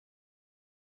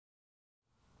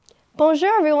Bonjour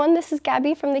everyone, this is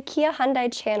Gabi from the Kia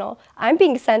Hyundai channel. I'm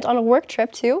being sent on a work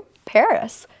trip to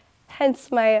Paris,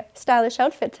 hence my stylish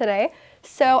outfit today.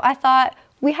 So I thought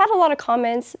we had a lot of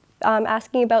comments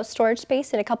asking about storage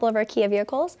space in a couple of our Kia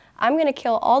vehicles. I'm going to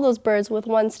kill all those birds with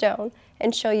one stone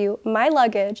and show you my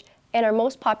luggage and our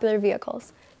most popular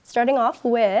vehicles. Starting off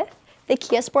with the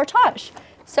Kia Sportage.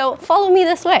 So follow me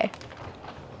this way.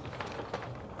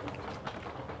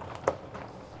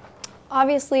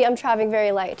 Obviously, I'm traveling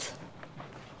very light.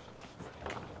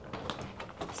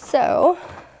 So,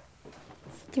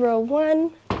 throw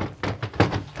 1,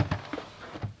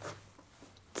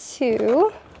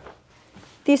 2.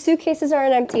 These suitcases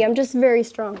aren't empty, I'm just very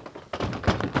strong.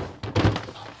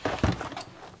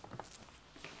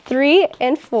 3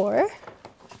 and 4.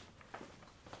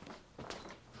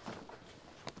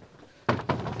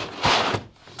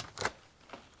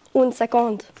 Un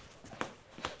second.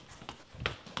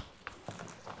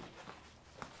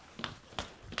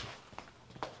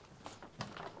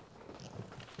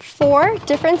 4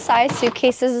 different size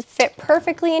suitcases fit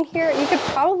perfectly in here. You could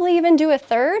probably even do a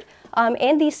third,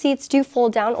 and these seats do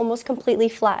fold down almost completely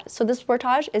flat. So this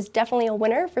Sportage is definitely a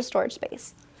winner for storage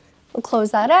space. We'll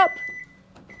close that up.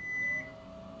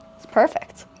 It's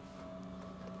perfect.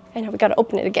 And now we gotta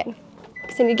open it again,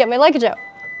 because I need to get my luggage out.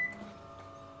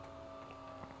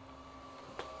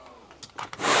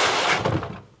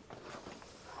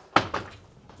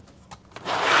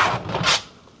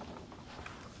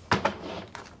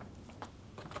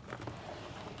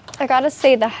 I gotta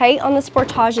say the height on the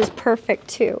Sportage is perfect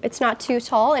too. It's not too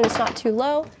tall and it's not too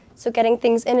low, so getting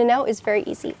things in and out is very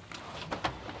easy.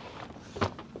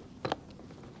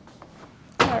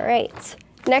 All right,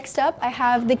 next up I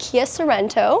have the Kia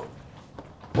Sorento.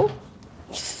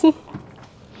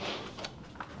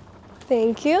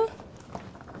 Thank you.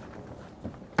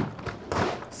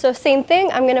 So same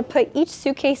thing, I'm gonna put each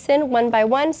suitcase in one by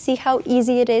one, see how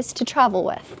easy it is to travel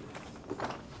with.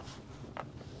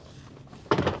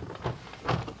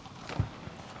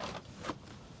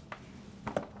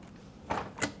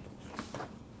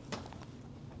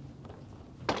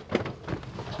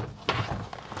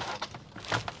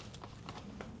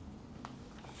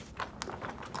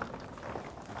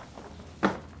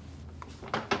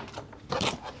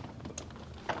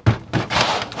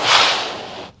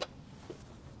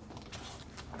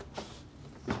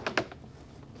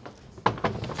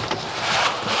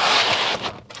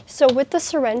 So with the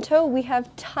Sorento, we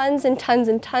have tons and tons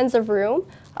and tons of room.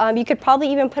 You could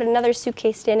probably even put another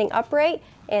suitcase standing upright,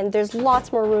 and there's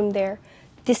lots more room there.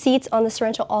 The seats on the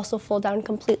Sorento also fold down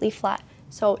completely flat.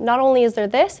 So not only is there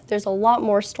this, there's a lot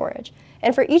more storage.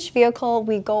 And for each vehicle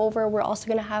we go over, we're also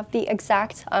gonna have the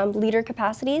exact liter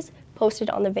capacities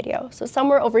posted on the video. So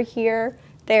somewhere over here,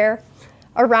 there,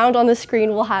 around on the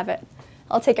screen, we'll have it.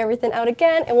 I'll take everything out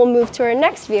again, and we'll move to our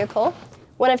next vehicle.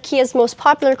 One of Kia's most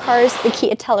popular cars, the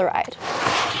Kia Telluride.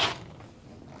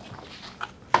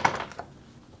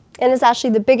 And it's actually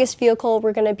the biggest vehicle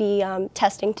we're going to be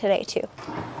testing today too.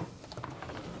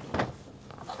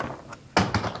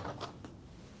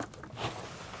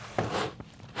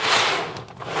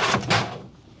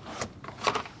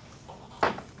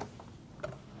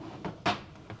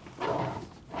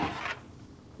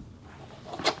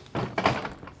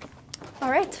 All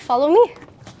right, follow me.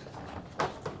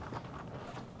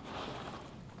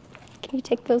 Can you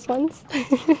take those ones?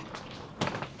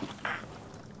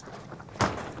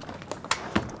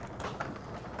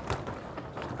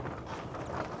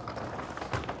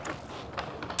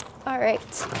 All right.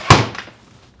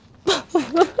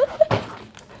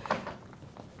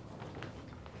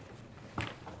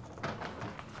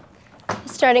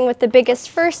 Starting with the biggest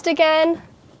first again.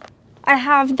 I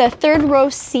have the 3rd row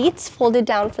seats folded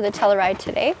down for the Telluride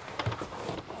today,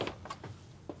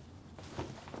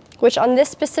 which on this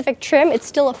specific trim, it's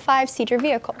still a 5-seater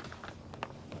vehicle.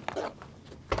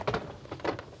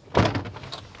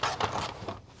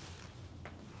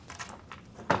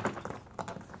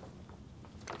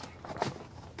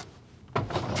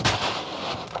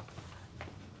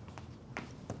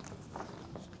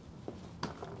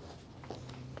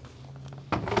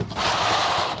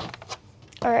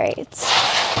 All right.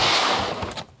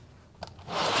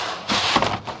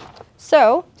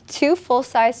 So, 2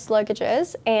 full-size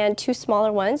luggages and 2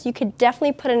 smaller ones. You could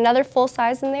definitely put another full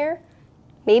size in there,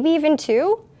 maybe even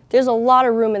 2. There's a lot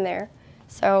of room in there.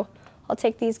 So I'll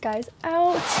take these guys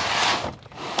out.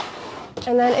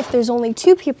 And then if there's only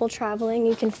 2 people traveling,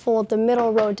 you can fold the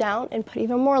middle row down and put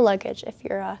even more luggage if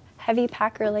you're a heavy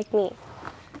packer like me.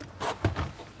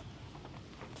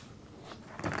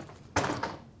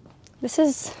 This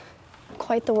is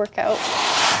quite the workout.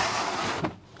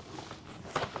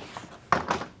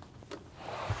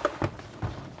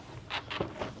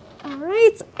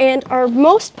 And our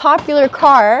most popular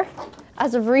car,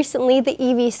 as of recently, the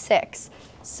EV6.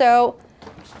 So,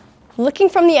 looking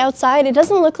from the outside, it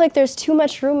doesn't look like there's too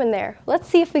much room in there. Let's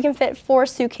see if we can fit 4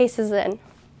 suitcases in.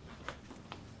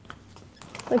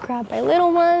 I'll grab my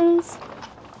little ones.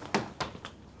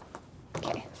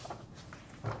 Okay.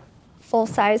 Full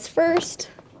size first.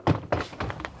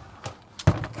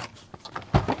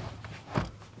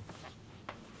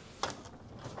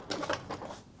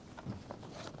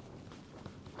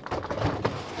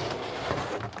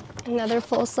 Another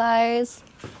full size.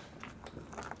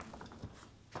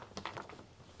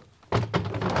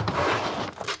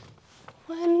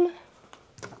 One.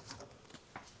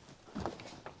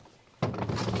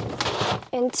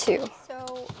 And 2.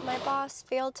 So my boss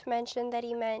failed to mention that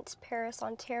he meant Paris,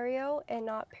 Ontario and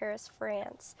not Paris,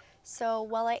 France. So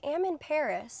while I am in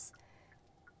Paris,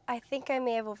 I think I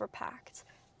may have overpacked.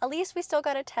 At least we still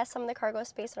got to test some of the cargo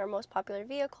space in our most popular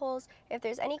vehicles. If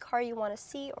there's any car you want to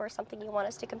see or something you want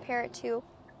us to compare it to,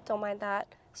 don't mind that,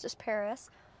 it's just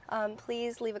Paris.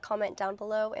 Please leave a comment down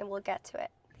below and we'll get to it.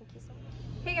 Thank you so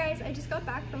much. Hey guys, I just got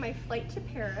back from my flight to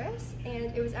Paris and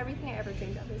it was everything I ever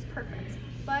dreamed of. It was perfect.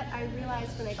 But I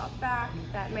realized when I got back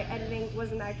that my editing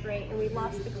wasn't that great and we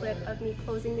lost the clip of me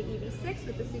closing the EV6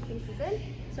 with the suitcases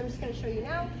in. So I'm just going to show you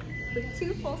now. With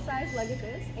 2 full-size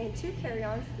luggages and 2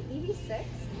 carry-ons, the EV6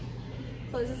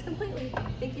 closes completely.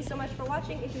 Thank you so much for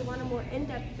watching. If you want a more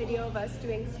in-depth video of us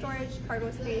doing storage, cargo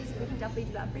space, we can definitely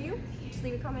do that for you. Just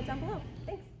leave a comment down below.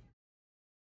 Thanks.